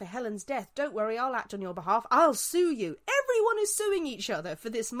paying out for Helen's death, don't worry, I'll act on your behalf, I'll sue you. Everyone is suing each other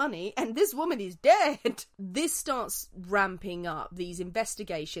for this money, and this woman is dead. This starts ramping up. These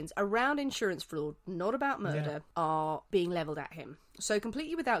investigations around insurance fraud, not about murder, are being levelled at him. So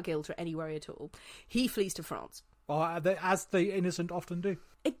completely without guilt or any worry at all, he flees to France. As the innocent often do.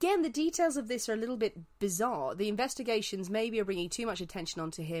 Again, the details of this are a little bit bizarre. The investigations maybe are bringing too much attention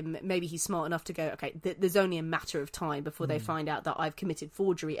onto him. Maybe he's smart enough to go, okay, there's only a matter of time before they find out that I've committed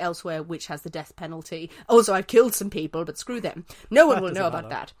forgery elsewhere, which has the death penalty. Also, I've killed some people, but screw them. No one will know about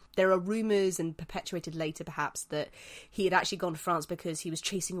that. There are rumours, and perpetuated later perhaps, that he had actually gone to France because he was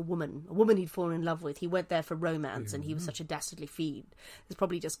chasing a woman he'd fallen in love with. He went there for romance, and he was such a dastardly fiend. It's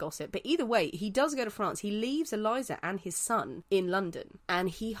probably just gossip. But either way, he does go to France. He leaves Eliza and his son in London, and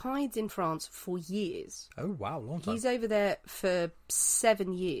he hides in France for years. Oh, wow, long time. He's over there for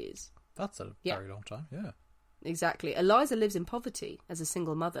 7 years. That's a very long time, yeah. Exactly. Eliza lives in poverty as a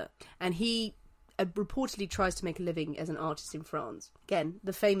single mother, and he reportedly tries to make a living as an artist in France. Again,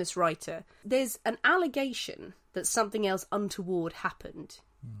 the famous writer. There's an allegation that something else untoward happened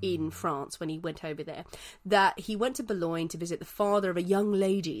in France when he went over there, that he went to Boulogne to visit the father of a young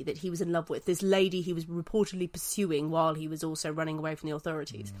lady that he was in love with. This lady he was reportedly pursuing while he was also running away from the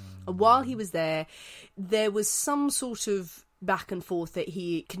authorities. And while he was there was some sort of back and forth that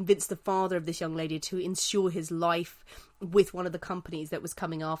he convinced the father of this young lady to insure his life with one of the companies that was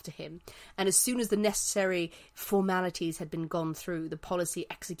coming after him. And as soon as the necessary formalities had been gone through, the policy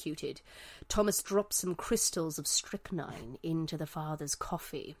executed, Thomas dropped some crystals of strychnine into the father's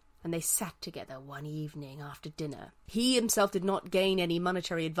coffee, and they sat together one evening after dinner. He himself did not gain any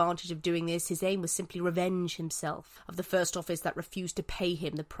monetary advantage of doing this. His aim was simply revenge himself of the first office that refused to pay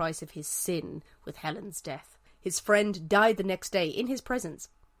him the price of his sin with Helen's death. His friend died the next day in his presence.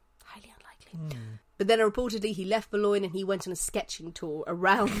 Highly unlikely. But then reportedly he left Boulogne and he went on a sketching tour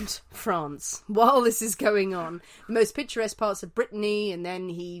around France while this is going on. The most picturesque parts of Brittany, and then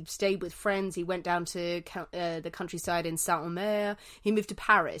he stayed with friends. He went down to the countryside in Saint-Omer. He moved to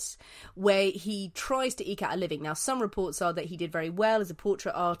Paris, where he tries to eke out a living. Now, some reports are that he did very well as a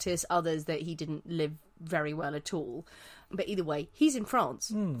portrait artist, others that he didn't live very well at all. But either way, he's in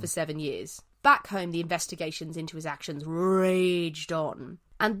France for 7 years. Back home, the investigations into his actions raged on.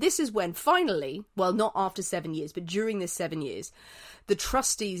 And this is when finally, well, not after 7 years, but during this 7 years, the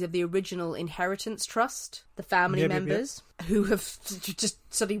trustees of the original Inheritance Trust, the family members, who have just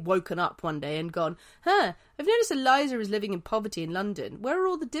suddenly woken up one day and gone, I've noticed Eliza is living in poverty in London. Where are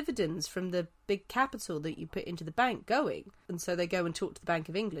all the dividends from the big capital that you put into the bank going? And so they go and talk to the Bank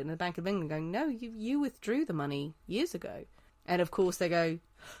of England, and the Bank of England going, no, you withdrew the money years ago. And of course they go,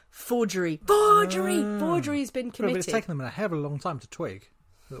 forgery! Forgery has been committed. But it's taken them a hell of a long time to twig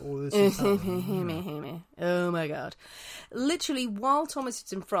that all this is happening. Oh my god. Literally, while Thomas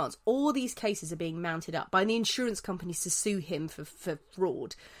is in France, all these cases are being mounted up by the insurance companies to sue him for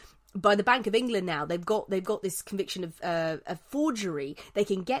fraud. By the Bank of England now, they've got this conviction of forgery. They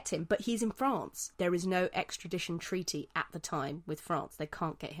can get him, but he's in France. There is no extradition treaty at the time with France. They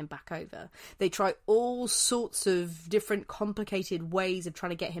can't get him back over. They try all sorts of different complicated ways of trying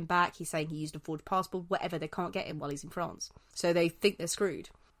to get him back. He's saying he used a forged passport, whatever. They can't get him while he's in France. So they think they're screwed.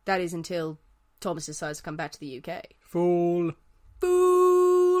 That is until Thomas decides to come back to the UK. Fool.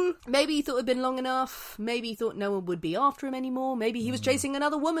 Maybe he thought it'd been long enough. Maybe he thought no one would be after him anymore. Maybe he was chasing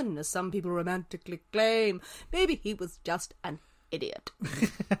another woman, as some people romantically claim. Maybe he was just an idiot.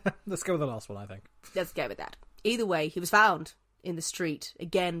 Let's go with the last one, I think. Let's go with that. Either way, he was found in the street.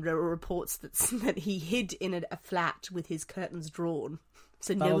 Again, there are reports that he hid in a flat with his curtains drawn,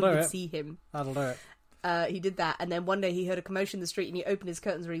 so no one could see him. That'll do it. He did that, and then one day he heard a commotion in the street, and he opened his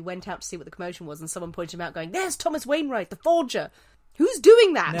curtains and he went out to see what the commotion was, and someone pointed him out going, there's Thomas Wainewright, the forger! Who's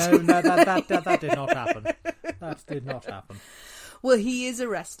doing that? No, that did not happen. That did not happen. Well, he is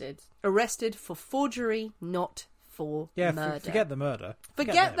arrested. Arrested for forgery, not for murder. Forget the murder.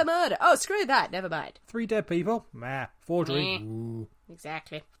 Forget the murder. Oh, screw that. Never mind. 3 dead people? Meh. Forgery. Ooh.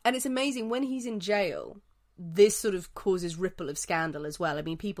 Exactly. And it's amazing, when he's in jail, this sort of causes ripple of scandal as well. I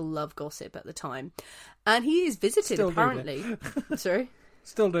mean, people love gossip at the time. And he is visited, Still apparently. Sorry?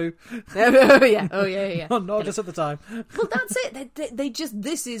 Still do. Oh yeah. Not just at the time. Well, that's it. They just,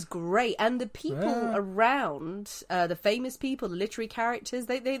 this is great. And the people around, the famous people, the literary characters,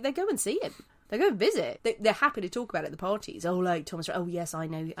 they go and see him. They go and visit. They're happy to talk about it at the parties. Oh, like Thomas. Oh, yes, I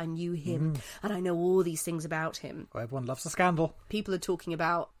knew him, and I know all these things about him. Well, everyone loves a scandal. People are talking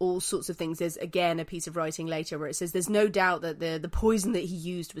about all sorts of things. There's again a piece of writing later where it says there's no doubt that the poison that he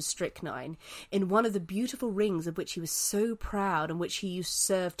used was strychnine. In one of the beautiful rings of which he was so proud, and which he used to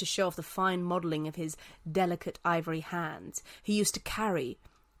serve to show off the fine modelling of his delicate ivory hands, he used to carry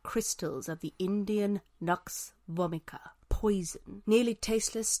crystals of the Indian nux vomica, poison, nearly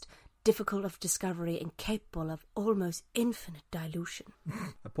tasteless, difficult of discovery, and capable of almost infinite dilution.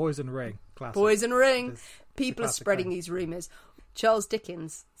 A poison ring. Classic. Poison ring. People are classic spreading thing. these rumours. Charles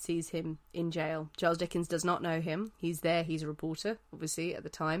Dickens sees him in jail. Charles Dickens does not know him. He's there. He's a reporter, obviously, at the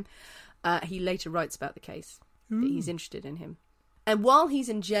time. He later writes about the case, that he's interested in him. And while he's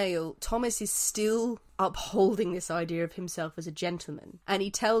in jail, Thomas is still upholding this idea of himself as a gentleman. And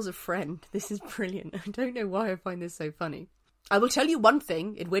he tells a friend, this is brilliant, I don't know why I find this so funny, I will tell you one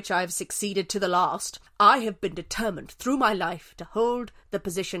thing in which I have succeeded to the last. I have been determined through my life to hold the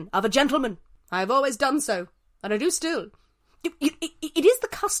position of a gentleman. I have always done so, and I do still. It is the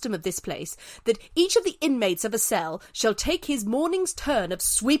custom of this place that each of the inmates of a cell shall take his morning's turn of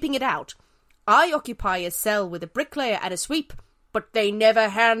sweeping it out. I occupy a cell with a bricklayer and a sweep, but they never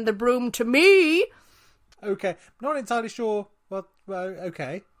hand the broom to me. Okay, not entirely sure. Well,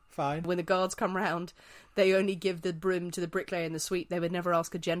 okay, fine. When the guards come round, they only give the broom to the bricklayer and the sweep. They would never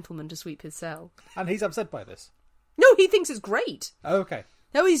ask a gentleman to sweep his cell. And he's upset by this. No, he thinks it's great. Okay.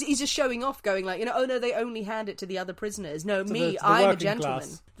 No, he's just showing off, going like, oh no, they only hand it to the other prisoners. No, To me, the I'm a working gentleman.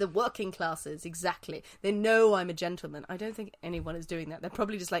 class. The working classes, exactly. They know I'm a gentleman. I don't think anyone is doing that. They're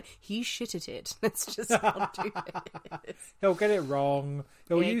probably just like, he's shit at it. Let's just not do this. He'll get it wrong.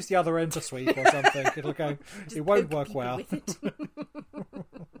 He'll use the other end to sweep or something. It'll go. It won't poke work people well. with it.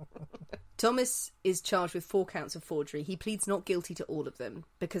 Thomas is charged with 4 counts of forgery. He pleads not guilty to all of them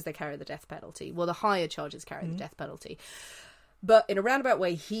because they carry the death penalty. Well, the higher charges carry the death penalty. But in a roundabout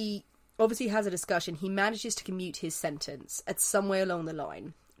way, he obviously has a discussion. He manages to commute his sentence at somewhere along the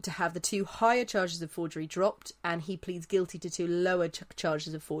line to have the 2 higher charges of forgery dropped, and he pleads guilty to 2 lower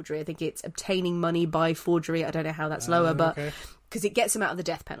charges of forgery. I think it's obtaining money by forgery. I don't know how that's lower, but because it gets him out of the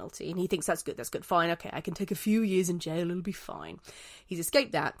death penalty, and he thinks that's good, fine, okay, I can take a few years in jail, it'll be fine. He's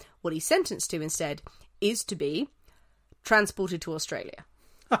escaped that. What he's sentenced to instead is to be transported to Australia.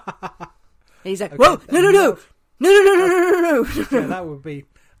 And he's like, whoa, no. Yeah,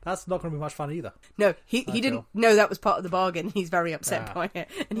 that's not going to be much fun either. No, he didn't know that was part of the bargain. He's very upset by it.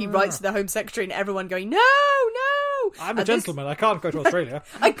 And he writes to the Home Secretary and everyone going, no! I'm a gentleman, I can't go to Australia.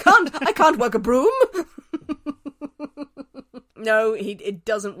 I can't work a broom. No, it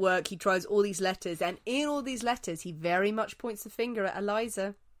doesn't work. He tries all these letters, and in all these letters, he very much points the finger at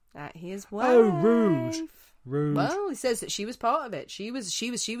Eliza, at his wife. Oh, rude. Well, he says that she was part of it. She was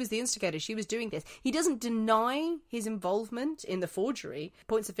the instigator. She was doing this. He doesn't deny his involvement in the forgery.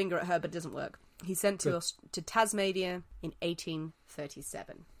 Points a finger at her, but it doesn't work. He's sent to Tasmania in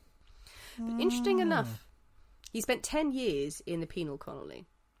 1837. But interesting enough, he spent 10 years in the penal colony.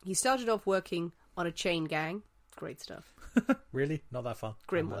 He started off working on a chain gang. Great stuff. Really? Not that fun.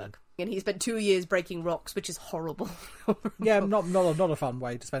 Grim work. And he spent 2 years breaking rocks, which is horrible. Yeah, not a fun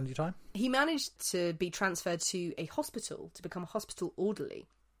way to spend your time. He managed to be transferred to a hospital to become a hospital orderly.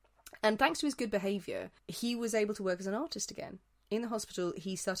 And thanks to his good behaviour, he was able to work as an artist again. In the hospital,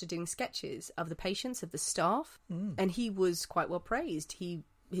 he started doing sketches of the patients, of the staff, and he was quite well praised.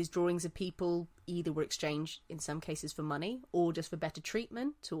 His drawings of people either were exchanged, in some cases, for money, or just for better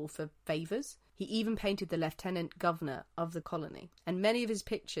treatment, or for favours. He even painted the Lieutenant Governor of the colony. And many of his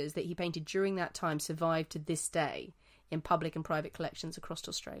pictures that he painted during that time survive to this day in public and private collections across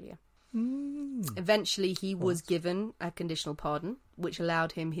Australia. Eventually, he was given a conditional pardon, which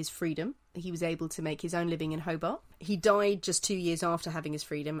allowed him his freedom. He was able to make his own living in Hobart. He died just 2 years after having his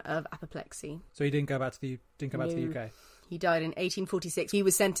freedom of apoplexy. So he didn't go back to the UK. He died in 1846. He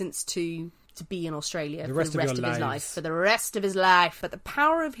was sentenced to be in Australia for the rest of his life. For the rest of his life. But the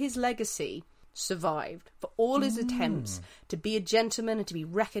power of his legacy survived. For all his attempts to be a gentleman and to be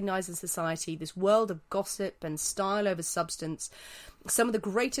recognised in society, this world of gossip and style over substance, some of the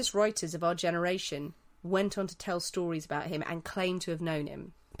greatest writers of our generation went on to tell stories about him and claim to have known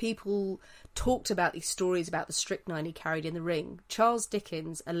him. People talked about these stories about the strychnine he carried in the ring. Charles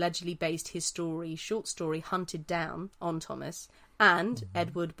Dickens allegedly based his short story Hunted Down, on Thomas, and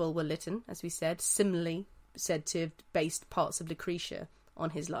Edward Bulwer-Lytton, as we said, similarly said to have based parts of Lucretia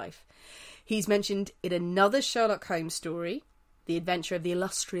on his life. He's mentioned in another Sherlock Holmes story, The Adventure of the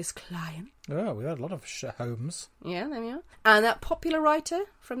Illustrious Client. Oh, we had a lot of Holmes. Yeah, there we are. And that popular writer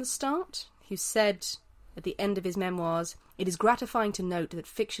from the start, who said at the end of his memoirs, "It is gratifying to note that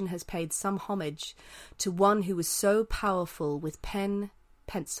fiction has paid some homage to one who was so powerful with pen,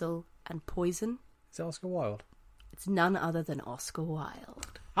 pencil, and poison." Is it Oscar Wilde? It's none other than Oscar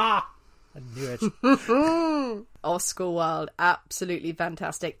Wilde. Ah! I knew it. Oscar Wilde, absolutely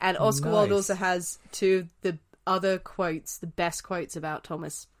fantastic. And Oscar Wilde also has two of the other quotes, the best quotes about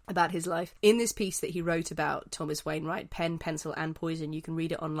Thomas, about his life. In this piece that he wrote about Thomas Wainewright, Pen, Pencil and Poison, you can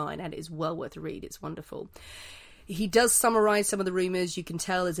read it online and it is well worth a read. It's wonderful. He does summarise some of the rumours. You can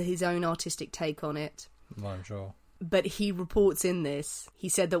tell there's his own artistic take on it. I'm sure. But he reports in this, he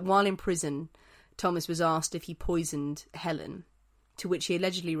said that while in prison, Thomas was asked if he poisoned Helen, to which he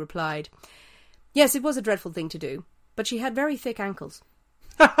allegedly replied, "Yes, it was a dreadful thing to do, but she had very thick ankles."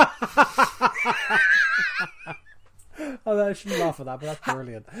 Oh, I shouldn't laugh at that, but that's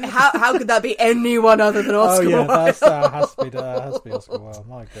brilliant. How could that be anyone other than Oscar Wilde? That has to be Oscar Wilde.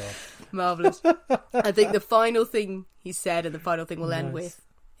 My God. Marvellous. I think the final thing he said, and the final thing we'll end with,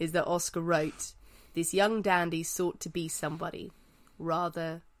 is that Oscar wrote, "This young dandy sought to be somebody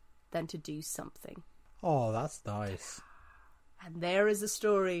rather than to do something." Oh, that's nice. And there is the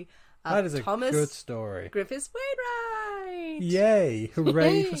story of that is a Thomas good story. Griffiths Wainewright. Yay!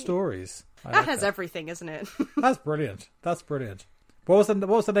 Hooray for stories. That has everything, isn't it? That's brident. That's brilliant. What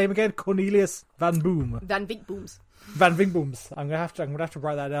was the name again? Cornelius Van Boom. Van Vinkbooms. Van Vinkbooms. I'm gonna have to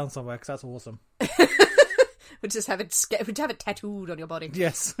write that down somewhere because that's awesome. We'll just have it tattooed on your body.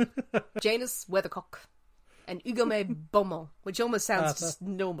 Yes. Janus Weathercock. And Ugome Beaumont, which almost sounds just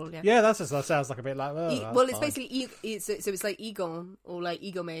normal. Yeah, that sounds like a bit like. Well, it's basically so it's like Egon or like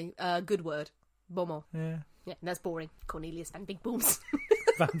Igome, good word, Beaumont. Yeah, that's boring. Cornelius Van Big Booms.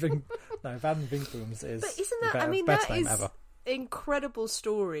 Van Big Booms is. But isn't that? The best that name is ever. Incredible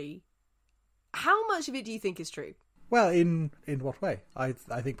story. How much of it do you think is true? Well, in what way? I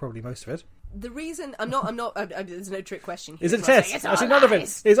think probably most of it. The reason I'm not. There's no trick question here. Is it a test? It's Actually, all none of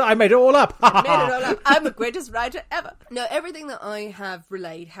lies. it is. I made it all up. I made it all up. I'm the greatest writer ever. No, everything that I have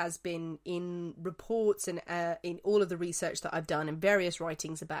relayed has been in reports and in all of the research that I've done and various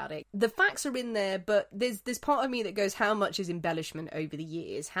writings about it. The facts are in there, but there's part of me that goes, how much is embellishment over the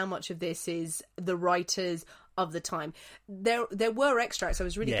years? How much of this is the writers of the time? There were extracts. I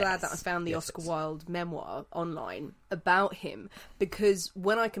was really glad that I found the Oscar Wilde memoir online about him, because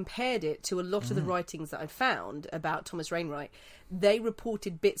when I compared it to a lot of the writings that I'd found about Thomas Wainewright, they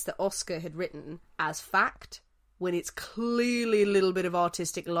reported bits that Oscar had written as fact, when it's clearly a little bit of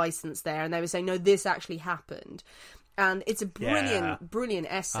artistic license there, and they were saying, no, this actually happened. And it's a brilliant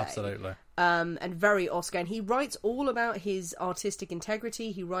essay. Absolutely. And very Oscar. And he writes all about his artistic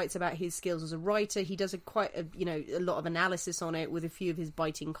integrity. He writes about his skills as a writer. He does a lot of analysis on it with a few of his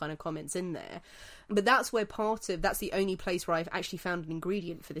biting kind of comments in there. But that's the only place where I've actually found an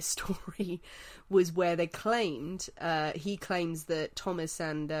ingredient for this story, was where they claimed, he claims that Thomas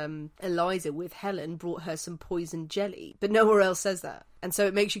and Eliza with Helen brought her some poisoned jelly. But nowhere else says that. And so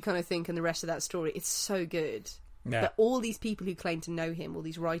it makes you kind of think, in the rest of that story, it's so good. Yeah. But all these people who claim to know him, all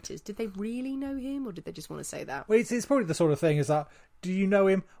these writers, did they really know him, or did they just want to say that? Well, it's probably the sort of thing is that, do you know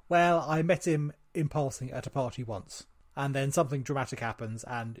him? Well, I met him in passing at a party once, and then something dramatic happens,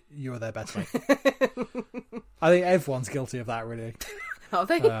 and you're their best mate. I think everyone's guilty of that, really. Are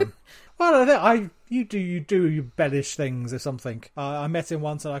they? Well, I think you do embellish things if something. I met him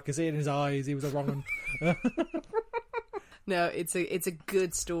once, and I could see it in his eyes. He was a wrong one. No, it's a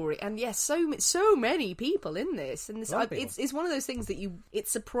good story, and yes, so many people in this, and it's one of those things that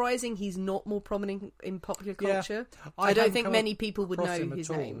it's surprising he's not more prominent in popular culture. Yeah, I don't think many people would know his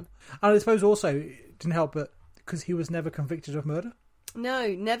name. And I suppose also it didn't help, but because he was never convicted of murder. No,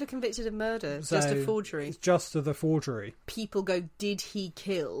 never convicted of murder. So just a forgery. It's just the forgery. People go, did he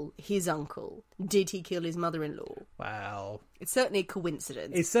kill his uncle? Did he kill his mother-in-law? Wow. It's certainly a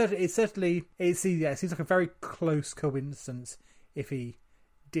coincidence. It seems like a very close coincidence if he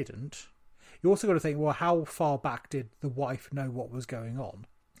didn't. You also got to think, well, how far back did the wife know what was going on?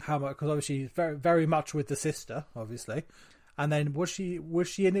 How much? Because obviously very, very much with the sister, obviously. And then was she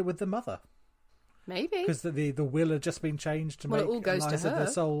in it with the mother? Maybe. Because the will had just been changed to make it all goes Eliza to her.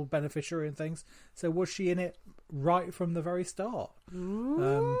 The sole beneficiary and things. So was she in it right from the very start?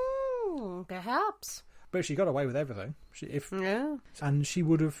 Perhaps. But she got away with everything. And she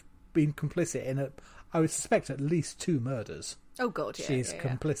would have been complicit in I would suspect, at least 2 murders. Oh, God, yeah. She's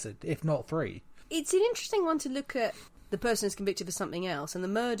complicit, if not 3. It's an interesting one to look at. The person is convicted for something else, and the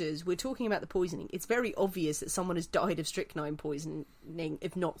murders, we're talking about the poisoning. It's very obvious that someone has died of strychnine poisoning,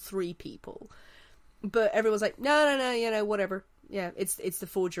 if not 3 people. But everyone's like, no, whatever. Yeah, it's the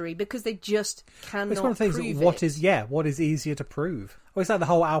forgery, because they just cannot. It's one of the things. What is easier to prove? Well, it's like the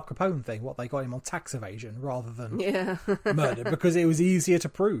whole Al Capone thing. What they got him on tax evasion rather than murder, because it was easier to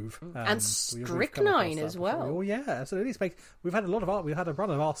prove. And strychnine as well. Oh yeah, absolutely. We've had a run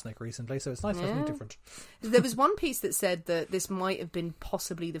of arsenic recently, so it's nice to have something different. There was one piece that said that this might have been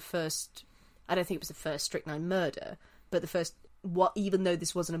possibly the first. I don't think it was the first strychnine murder, but the first. Even though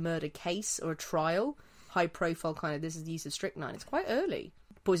this wasn't a murder case or a trial, high profile kind of, this is the use of strychnine. It's quite early.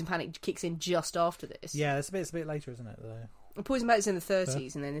 Poison panic kicks in just after this. Yeah, it's a bit later, isn't it? Poison panic's in the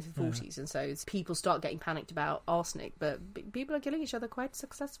 30s and then in the 40s, and so people start getting panicked about arsenic, but people are killing each other quite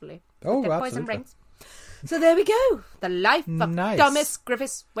successfully. Oh, with absolutely. Poison rings. So there we go. The life of Thomas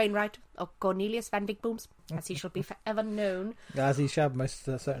Griffiths Wainewright, or Cornelius Van Big Booms, as he shall be forever known. As he shall, most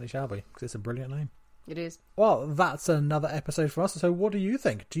certainly shall be, because it's a brilliant name. It is. Well, that's another episode for us. So what do you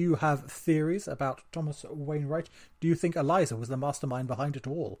think? Do you have theories about Thomas Wainewright? Do you think Eliza was the mastermind behind it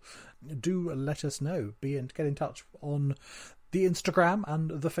all? Do let us know. Get in touch on the Instagram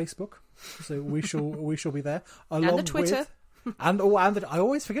and the Facebook. So we shall be there. Along and the Twitter. I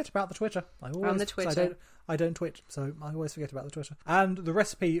always forget about the Twitter. On the Twitter. I don't twit, so I always forget about the Twitter. And the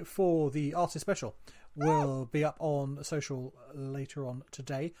recipe for the artist special will be up on social later on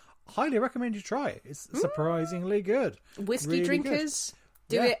today. Highly recommend you try it. It's surprisingly good. Whiskey really drinkers,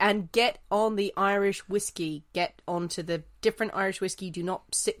 do it, and get on the Irish whiskey. Get onto the different Irish whiskey. Do not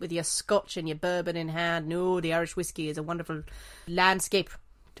sit with your Scotch and your bourbon in hand. No, the Irish whiskey is a wonderful landscape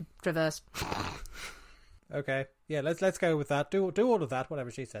to traverse. Okay, yeah, let's go with that. Do all of that,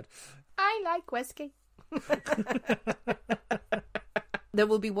 whatever she said. I like whiskey. There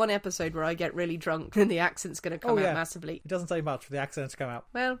will be one episode where I get really drunk and the accent's going to come out massively. It doesn't take much for the accent to come out.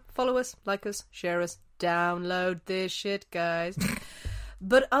 Well, follow us, like us, share us, download this shit, guys.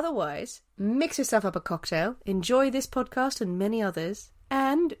 But otherwise, mix yourself up a cocktail, enjoy this podcast and many others,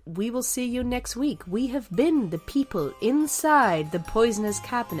 and we will see you next week. We have been the people inside the poisoner's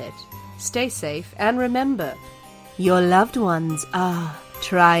cabinet. Stay safe, and remember, your loved ones are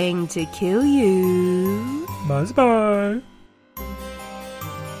trying to kill you. Bye-bye.